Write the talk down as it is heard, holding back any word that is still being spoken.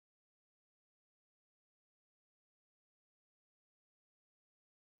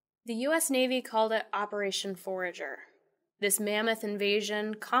The U.S. Navy called it Operation Forager. This mammoth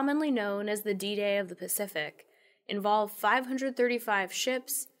invasion, commonly known as the D-Day of the Pacific, involved 535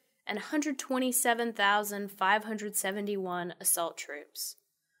 ships and 127,571 assault troops.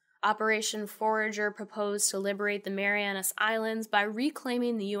 Operation Forager proposed to liberate the Marianas Islands by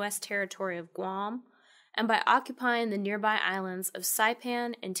reclaiming the U.S. territory of Guam and by occupying the nearby islands of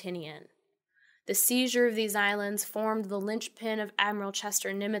Saipan and Tinian. The seizure of these islands formed the linchpin of Admiral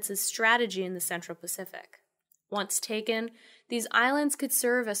Chester Nimitz's strategy in the Central Pacific. Once taken, these islands could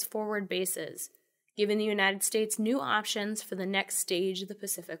serve as forward bases, giving the United States new options for the next stage of the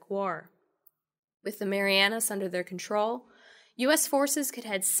Pacific War. With the Marianas under their control, U.S. forces could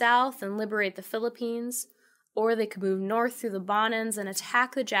head south and liberate the Philippines, or they could move north through the Bonins and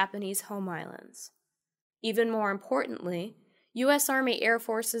attack the Japanese home islands. Even more importantly, U.S. Army Air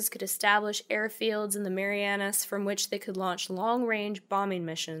Forces could establish airfields in the Marianas from which they could launch long-range bombing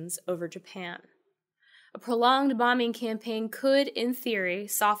missions over Japan. A prolonged bombing campaign could, in theory,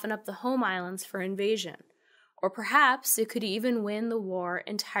 soften up the home islands for invasion, or perhaps it could even win the war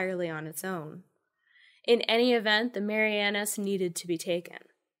entirely on its own. In any event, the Marianas needed to be taken.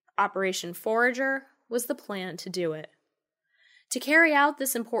 Operation Forager was the plan to do it. To carry out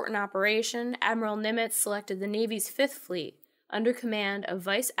this important operation, Admiral Nimitz selected the Navy's Fifth Fleet, under command of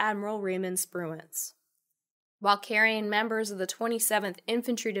Vice Admiral Raymond Spruance. While carrying members of the 27th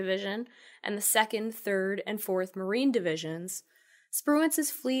Infantry Division and the 2nd, 3rd, and 4th Marine Divisions,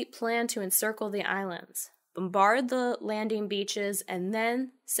 Spruance's fleet planned to encircle the islands, bombard the landing beaches, and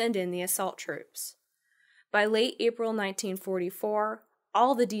then send in the assault troops. By late April 1944,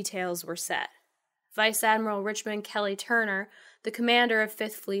 all the details were set. Vice Admiral Richmond Kelly Turner, the commander of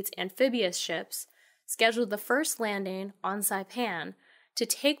Fifth Fleet's amphibious ships, scheduled the first landing on Saipan to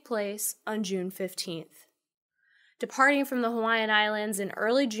take place on June 15th. Departing from the Hawaiian Islands in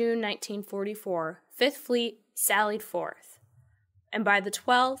early June 1944, Fifth Fleet sallied forth, and by the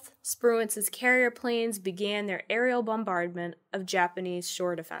 12th, Spruance's carrier planes began their aerial bombardment of Japanese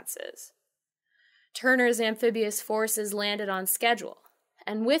shore defenses. Turner's amphibious forces landed on schedule,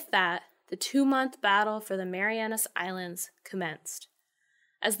 and with that, the 2-month battle for the Marianas Islands commenced.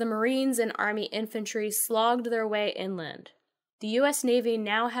 As the Marines and Army infantry slogged their way inland, the U.S. Navy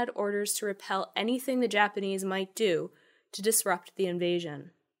now had orders to repel anything the Japanese might do to disrupt the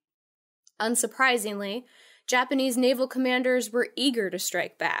invasion. Unsurprisingly, Japanese naval commanders were eager to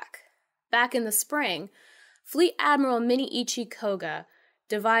strike back. Back in the spring, Fleet Admiral Miniichi Koga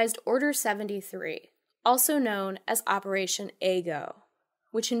devised Order 73, also known as Operation Eigo,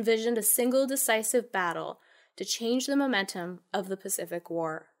 which envisioned a single decisive battle to change the momentum of the Pacific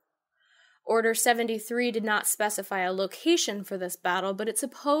War. Order 73 did not specify a location for this battle, but it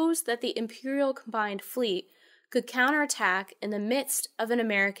supposed that the Imperial Combined Fleet could counterattack in the midst of an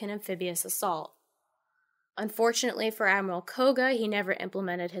American amphibious assault. Unfortunately for Admiral Koga, he never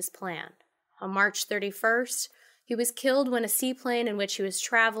implemented his plan. On March 31st, he was killed when a seaplane in which he was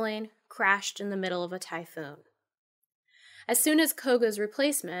traveling crashed in the middle of a typhoon. As soon as Koga's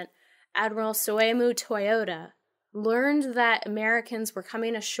replacement, Admiral Soemu Toyota, learned that Americans were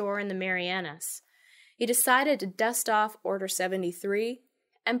coming ashore in the Marianas, he decided to dust off Order 73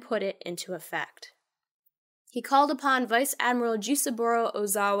 and put it into effect. He called upon Vice Admiral Jisaburo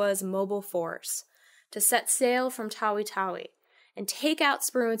Ozawa's mobile force to set sail from Tawi-Tawi and take out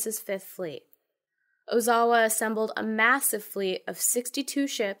Spruance's Fifth Fleet. Ozawa assembled a massive fleet of 62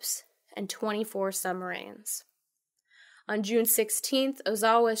 ships and 24 submarines. On June 16th,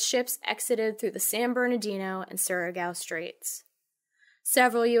 Ozawa's ships exited through the San Bernardino and Surigao Straits.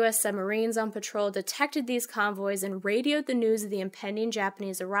 Several U.S. submarines on patrol detected these convoys and radioed the news of the impending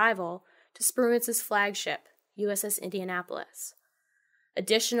Japanese arrival to Spruance's flagship, USS Indianapolis.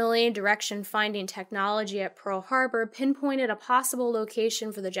 Additionally, direction-finding technology at Pearl Harbor pinpointed a possible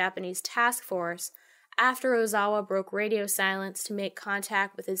location for the Japanese task force after Ozawa broke radio silence to make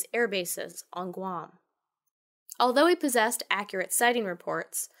contact with his air bases on Guam. Although he possessed accurate sighting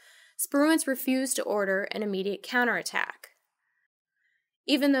reports, Spruance refused to order an immediate counterattack.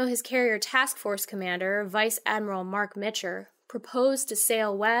 Even though his carrier task force commander, Vice Admiral Mark Mitcher, proposed to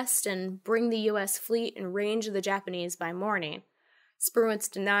sail west and bring the U.S. fleet in range of the Japanese by morning,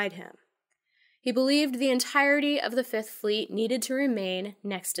 Spruance denied him. He believed the entirety of the Fifth Fleet needed to remain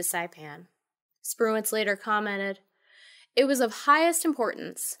next to Saipan. Spruance later commented, "It was of highest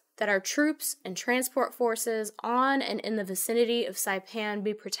importance that our troops and transport forces on and in the vicinity of Saipan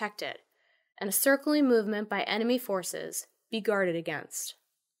be protected, and a circling movement by enemy forces be guarded against."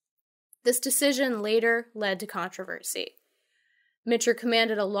 This decision later led to controversy. Mitcher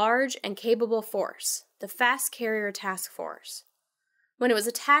commanded a large and capable force, the Fast Carrier Task Force. When it was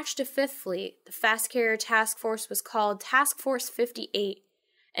attached to 5th Fleet, the fast carrier task force was called Task Force 58,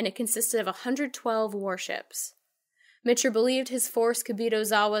 and it consisted of 112 warships. Mitscher believed his force could beat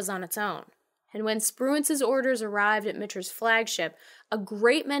Ozawa's on its own, and when Spruance's orders arrived at Mitscher's flagship, a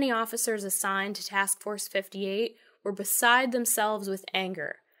great many officers assigned to Task Force 58 were beside themselves with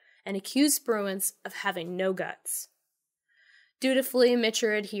anger and accused Spruance of having no guts. Dutifully,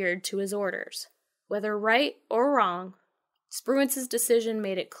 Mitscher adhered to his orders. Whether right or wrong, Spruance's decision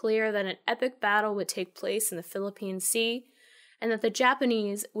made it clear that an epic battle would take place in the Philippine Sea and that the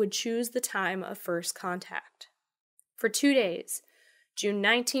Japanese would choose the time of first contact. For 2 days, June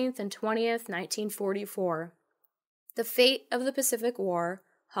 19th and 20th, 1944, the fate of the Pacific War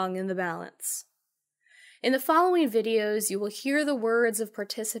hung in the balance. In the following videos, you will hear the words of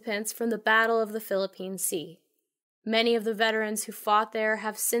participants from the Battle of the Philippine Sea. Many of the veterans who fought there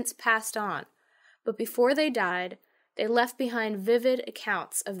have since passed on, but before they died, they left behind vivid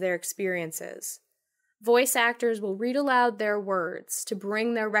accounts of their experiences. Voice actors will read aloud their words to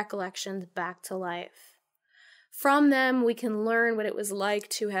bring their recollections back to life. From them, we can learn what it was like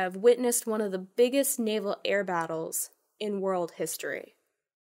to have witnessed one of the biggest naval air battles in world history.